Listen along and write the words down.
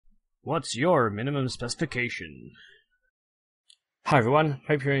What's your minimum specification? Hi everyone,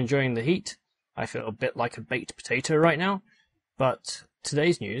 hope you're enjoying the heat. I feel a bit like a baked potato right now, but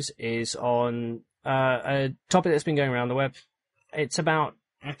today's news is on a topic that's been going around the web. It's about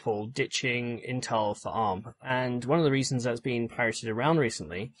Apple ditching Intel for ARM, and one of the reasons that's been parroted around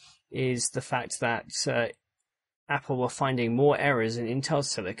recently is the fact that Apple were finding more errors in Intel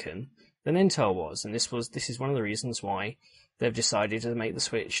silicon than Intel was, and this is one of the reasons why they've decided to make the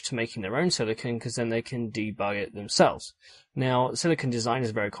switch to making their own silicon, because then they can debug it themselves. Now, silicon design is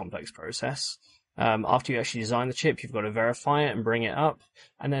a very complex process. After you actually design the chip, you've got to verify it and bring it up,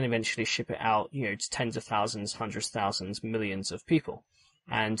 and then eventually ship it out, to tens of thousands, hundreds of thousands, millions of people.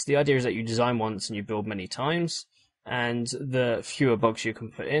 And the idea is that you design once and you build many times, and the fewer bugs you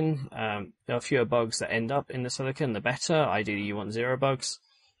can put in, there are fewer bugs that end up in the silicon, the better. Ideally, you want 0 bugs.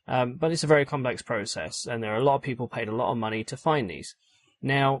 But it's a very complex process, and there are a lot of people paid a lot of money to find these.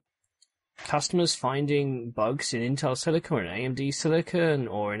 Now, customers finding bugs in Intel silicon or in AMD silicon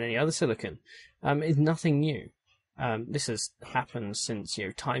or in any other silicon is nothing new. This has happened since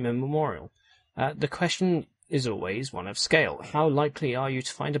time immemorial. The question is always one of scale. How likely are you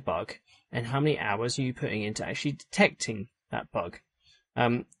to find a bug, and how many hours are you putting into actually detecting that bug?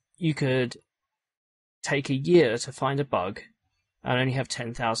 You could take a year to find a bug and only have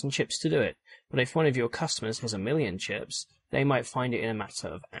 10,000 chips to do it. But if one of your customers has 1 million chips, they might find it in a matter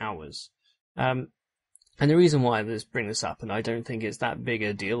of hours. And the reason why I bring this up, and I don't think it's that big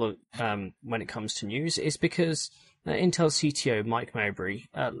a deal when it comes to news, is because Intel CTO Mike Mayberry,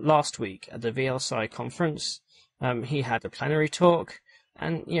 last week at the VLSI conference, he had a plenary talk,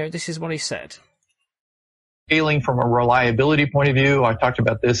 and this is what he said. Scaling from a reliability point of view, I talked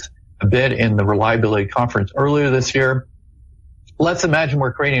about this a bit in the reliability conference earlier this year. Let's imagine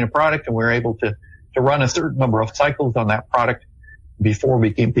we're creating a product and we're able to run a certain number of cycles on that product before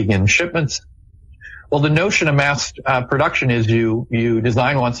we can begin shipments. Well, the notion of mass production is you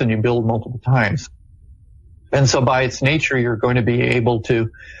design once and you build multiple times. And so by its nature, you're going to be able to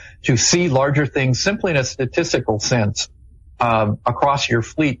see larger things simply in a statistical sense across your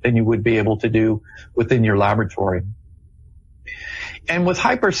fleet than you would be able to do within your laboratory. And with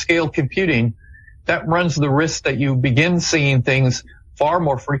hyperscale computing, that runs the risk that you begin seeing things far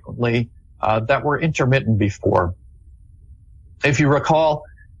more frequently that were intermittent before. If you recall,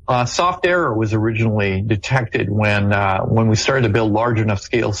 soft error was originally detected when we started to build large enough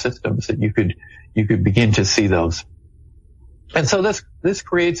scale systems that you could begin to see those. And so this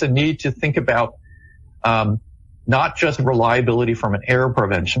creates a need to think about not just reliability from an error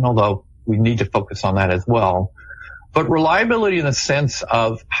prevention, although we need to focus on that as well, but reliability in the sense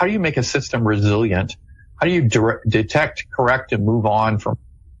of how do you make a system resilient? How do you detect, correct, and move on from,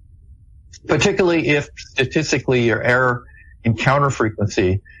 particularly if statistically your error encounter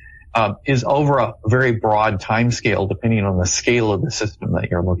frequency is over a very broad time scale depending on the scale of the system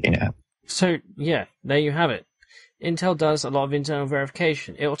that you're looking at. So, yeah, there you have it. Intel does a lot of internal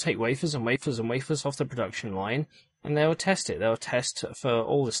verification. It will take wafers and wafers and wafers off the production line, and they'll test it. They'll test for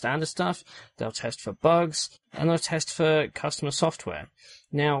all the standard stuff, they'll test for bugs, and they'll test for customer software.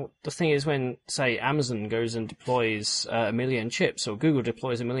 Now, the thing is, when, say, Amazon goes and deploys 1 million chips, or Google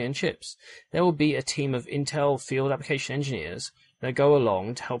deploys 1 million chips, there will be a team of Intel field application engineers that go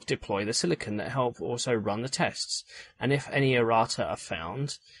along to help deploy the silicon, that help also run the tests. And if any errata are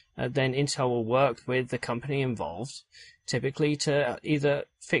found, then Intel will work with the company involved, typically to either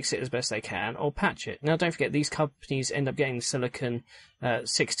fix it as best they can or patch it. Now, don't forget, these companies end up getting the silicon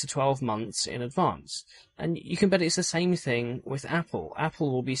 6 to 12 months in advance. And you can bet it's the same thing with Apple.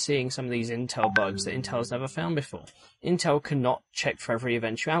 Apple will be seeing some of these Intel bugs that Intel's never found before. Intel cannot check for every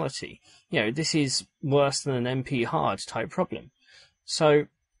eventuality. This is worse than an MP hard type problem. So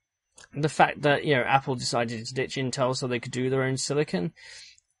the fact that, Apple decided to ditch Intel so they could do their own silicon,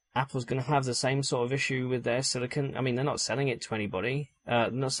 Apple's going to have the same sort of issue with their silicon. I mean, they're not selling it to anybody. They're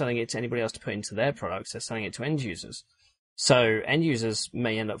not selling it to anybody else to put into their products. They're selling it to end users. So end users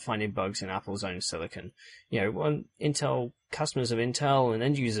may end up finding bugs in Apple's own silicon. When Intel, customers of Intel and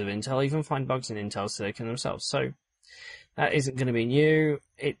end users of Intel even find bugs in Intel silicon themselves. So that isn't going to be new.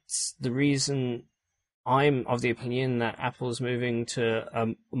 It's the reason I'm of the opinion that Apple's moving to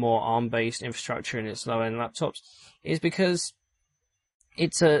a more ARM-based infrastructure in its low-end laptops is because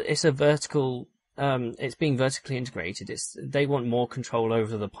it's a vertical, it's being vertically integrated. They want more control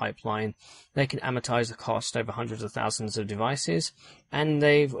over the pipeline. They can amortize the cost over hundreds of thousands of devices, and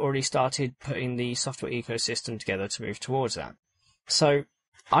they've already started putting the software ecosystem together to move towards that. So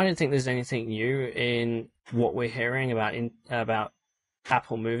I don't think there's anything new in what we're hearing about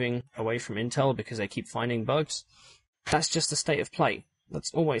Apple moving away from Intel because they keep finding bugs. That's just the state of play.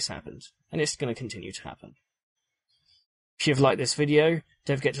 That's always happened, and it's going to continue to happen. If you've liked this video,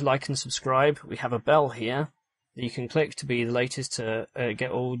 don't forget to like and subscribe. We have a bell here that you can click to be the latest to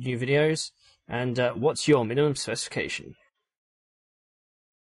get all new videos. And what's your minimum specification?